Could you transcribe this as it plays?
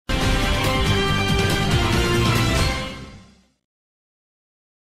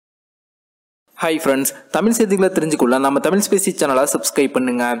Hi friends, Tamil செய்திகளை தெரிஞ்சுக்கொள்ள நம்ம Tamil Spacey சேனலை சப்ஸ்கிரைப்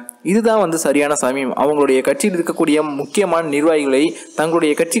பண்ணுங்க. இதுதான் சரியான சமயம். அவங்களுடைய கட்சியில் இருக்கக்கூடிய முக்கியமான நிர்வாகிகளை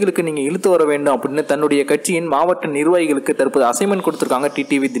தங்களுடைய கட்சிகளுக்கு நீங்க இழுத்து வர வேண்டும் அப்படின்னு தன்னுடைய கட்சியின் மாவட்ட நிர்வாகிகளுக்கு தற்போது அசைன்மென்ட் கொடுத்திருக்காங்க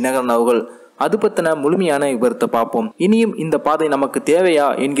டிடிவி தினகரன் அவர்கள். அது பத்தின முழுமையான விவரத்தை பார்ப்போம். இனியும் இந்த பாதை நமக்கு தேவையா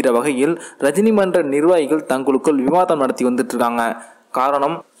என்கிற வகையில் ரஜினி மன்ற நிர்வாகிகள் தங்களுக்குள் விவாதம் நடத்தி வந்துட்டு இருக்காங்க.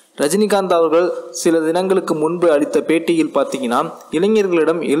 காரணம், ரஜினிகாந்த் அவர்கள் சில தினங்களுக்கு முன்பு அளித்த பேட்டியில் பார்த்தீங்கன்னா,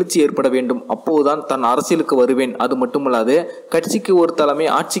 இளைஞர்களிடம் எழுச்சி ஏற்பட வேண்டும், அப்போதுதான் தான் அரசியலுக்கு வருவேன், அது மட்டுமல்லாது கட்சிக்கு ஒரு தலைமை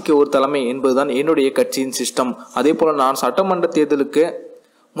ஆட்சிக்கு ஒரு தலைமை என்பதுதான் என்னுடைய கட்சியின் சிஸ்டம். அதே போல நான் சட்டமன்ற தேர்தலுக்கு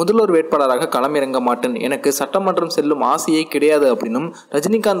முதல்வர் வேட்பாளராக களமிறங்க மாட்டேன், எனக்கு சட்டமன்றம் செல்லும் ஆசையே கிடையாது அப்படின்னும்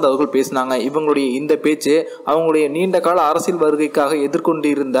ரஜினிகாந்த் அவர்கள் பேசினாங்க. இவங்களுடைய இந்த பேச்சு அவங்களுடைய நீண்ட கால அரசியல் வருகைக்காக எதிர்கொண்டு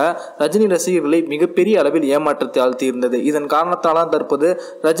இருந்த ரஜினி ரசிகர்களை மிகப்பெரிய அளவில் ஏமாற்றத்தை ஆழ்த்தி இருந்தது. இதன் காரணத்தால தற்போது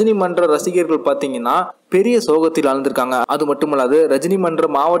ரஜினி மன்ற ரசிகர்கள் பார்த்தீங்கன்னா பெரிய சோகத்தில் ஆழ்ந்திருக்காங்க. அது மட்டுமல்லாது ரஜினி மன்ற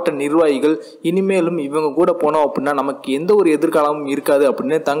மாவட்ட நிர்வாகிகள் இனிமேலும் இவங்க கூட போனோம் அப்படின்னா நமக்கு எந்த ஒரு எதிர்காலமும் இருக்காது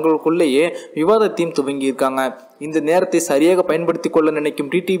அப்படின்னு தங்களுக்குள்ளேயே விவாதத்தையும் துவங்கி இருக்காங்க. இந்த நேரத்தை சரியாக பயன்படுத்தி கொள்ள நினைக்கும்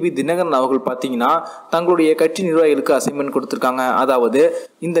டிடிவி தினகரன் அவர்கள் பார்த்தீங்கன்னா தங்களுடைய கட்சி நிர்வாகிகளுக்கு அசைன்மென்ட் கொடுத்திருக்காங்க. அதாவது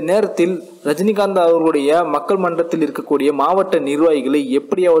இந்த நேரத்தில் ரஜினிகாந்த் அவர்களுடைய மக்கள் மன்றத்தில் இருக்கக்கூடிய மாவட்ட நிர்வாகிகளை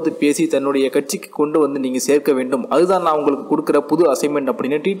எப்படியாவது பேசி தன்னுடைய கட்சிக்கு கொண்டு வந்து நீங்க சேர்க்க வேண்டும், அதுதான் நான் உங்களுக்கு கொடுக்கிற புது அசைன்மென்ட்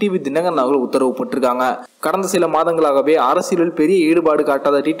அப்படின்னு டிடிவி தினகரன் அவர்கள் உத்தரவு போட்டிருக்காங்க. கடந்த சில மாதங்களாகவே அரசியலில் பெரிய ஈடுபாடு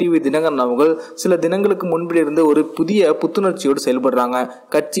காட்டாத டிடிவி தினகரன் அவர்கள் சில தினங்களுக்கு முன்பிலிருந்து ஒரு புதிய புத்துணர்ச்சியோடு செயல்படுறாங்க.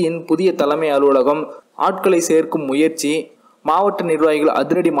 கட்சியின் புதிய தலைமை அலுவலகம், ஆட்களை சேர்க்கும் முயற்சி, மாவட்ட நிர்வாகிகள்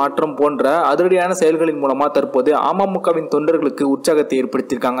அதிரடி மாற்றம் போன்ற அதிரடியான செயல்களின் மூலமா தற்போது அமமுகவின் தொண்டர்களுக்கு உற்சாகத்தை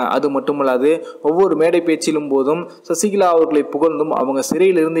ஏற்படுத்தியிருக்காங்க. அது மட்டுமல்லாது ஒவ்வொரு மேடை பேச்சிலும் போதும் சசிகலா அவர்களை புகழ்ந்தும் அவங்க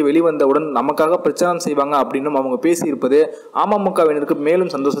சிறையிலிருந்து வெளிவந்தவுடன் நமக்காக பிரச்சாரம் செய்வாங்க அப்படின்னு அவங்க பேசியிருப்பது அமமுகவினருக்கு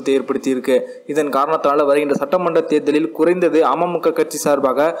மேலும் சந்தோஷத்தை ஏற்படுத்தியிருக்கு. இதன் காரணத்தால் வருகின்ற சட்டமன்ற தேர்தலில் குறைந்தது அமமுக கட்சி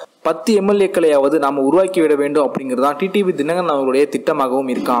சார்பாக 10 எம்எல்ஏக்களையாவது நாம் உருவாக்கிவிட வேண்டும் அப்படிங்கிறதான் டிடிவி தினகரன் அவர்களுடைய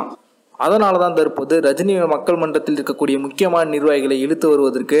திட்டமாகவும் இருக்கான். அதனால தான் தற்போது ரஜினி மக்கள் மன்றத்தில் இருக்கக்கூடிய முக்கியமான நிர்வாகிகளை இழுத்து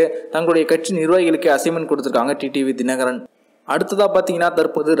வருவதற்கு தங்களுடைய கட்சி நிர்வாகிகளுக்கு அசைன்மென்ட் கொடுத்திருக்காங்க டிடிவி தினகரன். அடுத்ததா பார்த்தீங்கன்னா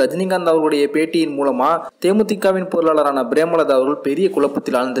தற்போது ரஜினிகாந்த் அவர்களுடைய பேட்டியின் மூலமா தேமுதிகவின் பொருளாளரான பிரேமலதா அவர்கள் பெரிய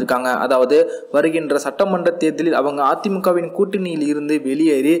குழப்பத்தில் ஆழ்ந்திருக்காங்க. அதாவது வருகின்ற சட்டமன்ற தேர்தலில் அவங்க அதிமுகவின் கூட்டணியில் இருந்து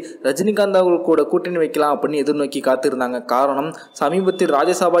வெளியேறி ரஜினிகாந்த் அவர்கள் கூட கூட்டணி வைக்கலாம் அப்படின்னு எதிர்நோக்கி காத்திருந்தாங்க. காரணம், சமீபத்தில்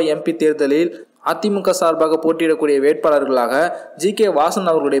ராஜ்யசபா எம்பி தேர்தலில் அதிமுக சார்பாக போட்டியிடக்கூடிய வேட்பாளர்களாக ஜி.கே. வாசன்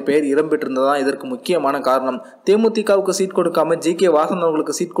அவர்களுடைய பெயர் இடம்பெற்றிருந்ததான் இதற்கு முக்கியமான காரணம். தேமுதிகவுக்கு சீட் கொடுக்காம ஜி.கே. வாசன்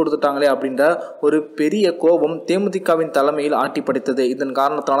அவர்களுக்கு சீட் கொடுத்துட்டாங்களே அப்படின்ற ஒரு பெரிய கோபம் தேமுதிகவின் தலைமையில் ஆட்டி படைத்தது. இதன்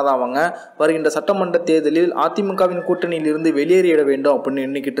காரணத்தால தான் அவங்க வருகின்ற சட்டமன்ற தேர்தலில் அதிமுகவின் கூட்டணியில் இருந்து வெளியேறிவிட வேண்டும் அப்படின்னு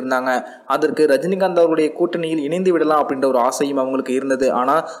எண்ணிக்கிட்டு இருந்தாங்க. அதற்கு ரஜினிகாந்த் அவர்களுடைய கூட்டணியில் இணைந்து விடலாம் அப்படின்ற ஒரு ஆசையும் அவங்களுக்கு இருந்தது.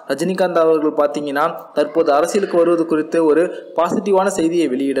 ஆனால் ரஜினிகாந்த் அவர்கள் பார்த்தீங்கன்னா தற்போது அரசியலுக்கு வருவது குறித்து ஒரு பாசிட்டிவான செய்தியை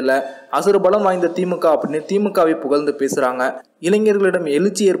வெளியிடல. அசுரபலம் வாய்ந்த திமுக அப்படின்னு திமுகவை புகழ்ந்து பேசுறாங்க. இளைஞர்களிடம்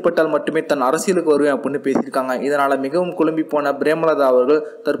எழுச்சி ஏற்பட்டால் மட்டுமே தன் அரசியலுக்கு வருவேன் அப்படின்னு பேசியிருக்காங்க. இதனால மிகவும் குழம்பி போன பிரேமலதா அவர்கள்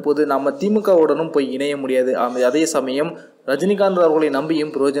தற்போது நம்ம திமுகவுடனும் போய் இணைய முடியாது, அதே சமயம் ரஜினிகாந்த் அவர்களை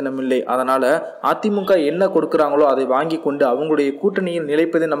நம்பியும் பிரயோஜனம் இல்லை, அதனால அதிமுக என்ன கொடுக்குறாங்களோ அதை வாங்கி கொண்டு அவங்களுடைய கூட்டணியில்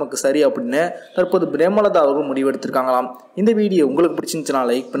நிலைப்பதே நமக்கு சரி அப்படின்னு தற்போது பிரேமலதா அவர்கள் முடிவெடுத்திருக்காங்களாம். இந்த வீடியோ உங்களுக்கு பிடிச்சிருந்துச்சுன்னா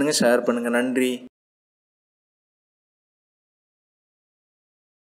லைக் பண்ணுங்க, ஷேர் பண்ணுங்க. நன்றி.